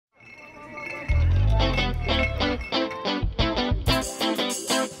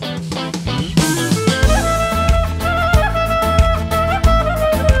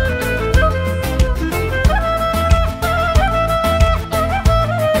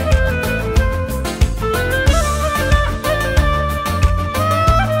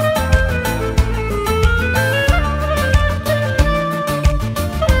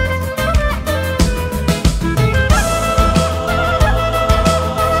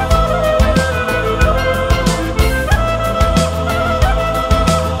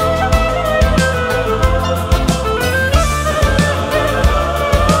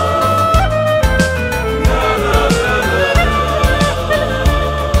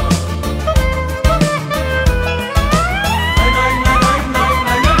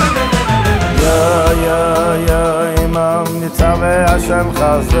Hashem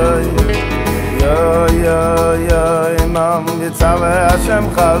Chazdoi Yoimum Mitzvah Hashem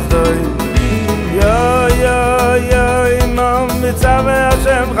Chazdoi Yoimum Mitzvah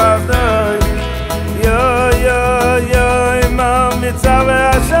Hashem Chazdoi Yoimum Mitzvah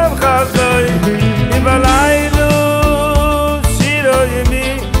Hashem Chazdoi Ibalaylu Shiro Yemi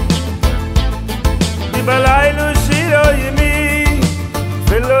Ibalaylu Shiro Yemi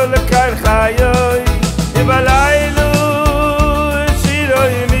Velo Lekayl Chayoy Ibalaylu Shiro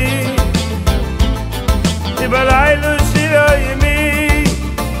Yemi Ibalaylu Shiro Yemi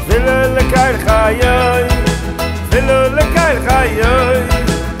Velo Lekayl Chayoy Velo Lekayl Chayoy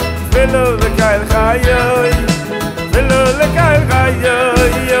Velo Lekayl Chayoy Velo Lekayl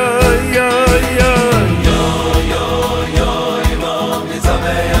Chayoy Yo yo yo Yoimum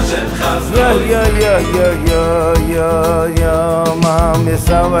Hashem Chazdoi Yoimum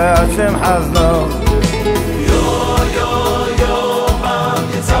Hashem Chazdoi Yoimum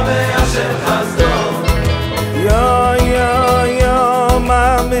Hashem Chazdoi Yoimum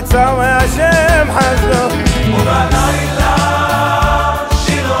Hashem Chazdoi ובלילה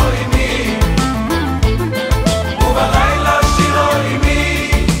שירו עימי ובלילה שירו עימי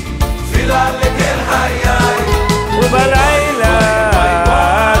תפילה לכל חיי ובלילה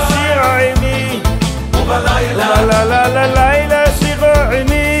שירו עימי ובלילה לילה שירו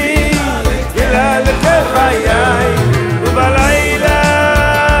עימי תפילה לכל חיי ובלילה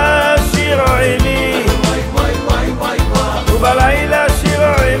שירו עימי ובלילה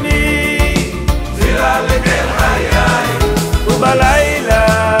שירו עימי תפילה לכל חיי ובלילה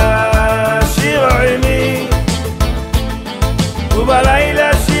שירו עימי ובלילה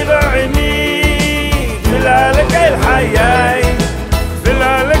שירו עימי תפילה לכל חיי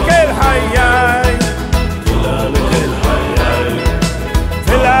תפילה לכל חיי תפילה לכל חיי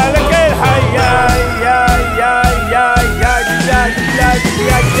תפילה לכל חיי יא יא יא יא יא יא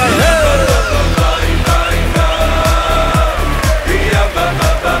יא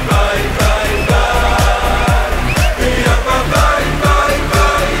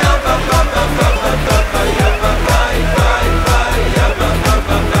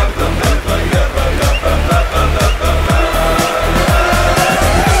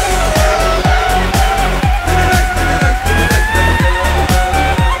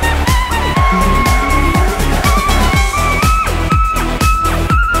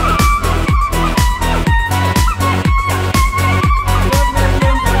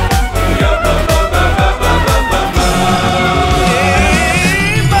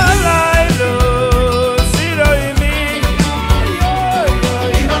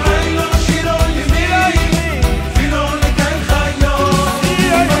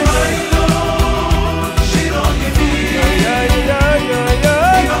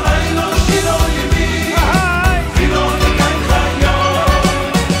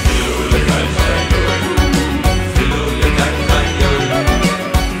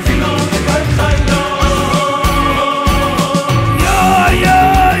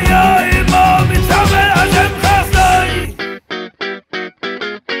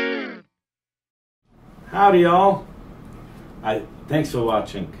Howdy y'all. Thanks for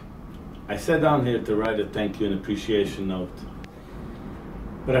watching. I sat down here to write a thank you and appreciation note,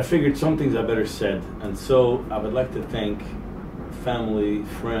 but I figured some things I better said, and so I would like to thank family,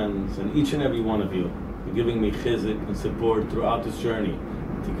 friends, and each and every one of you for giving me chizuk and support throughout this journey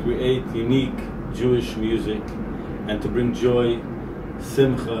to create unique Jewish music and to bring joy,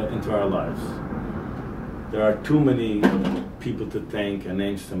 simcha into our lives. There are too many people to thank and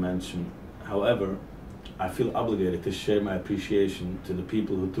names to mention. However, I feel obligated to share my appreciation to the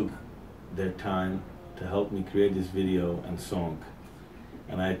people who took their time to help me create this video and song.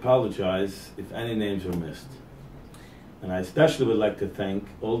 And I apologize if any names are missed. And I especially would like to thank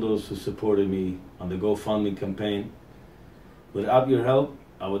all those who supported me on the GoFundMe campaign. Without your help,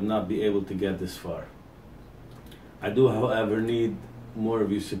 I would not be able to get this far. I do, however, need more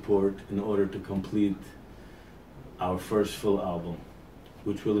of your support in order to complete our first full album,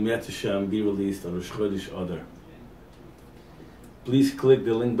 which will be released on Rosh Chodesh Adar. Please click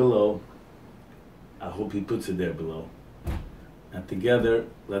the link below. I hope he puts it there below. And together,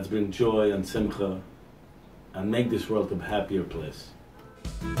 let's bring joy and simcha and make this world a happier place.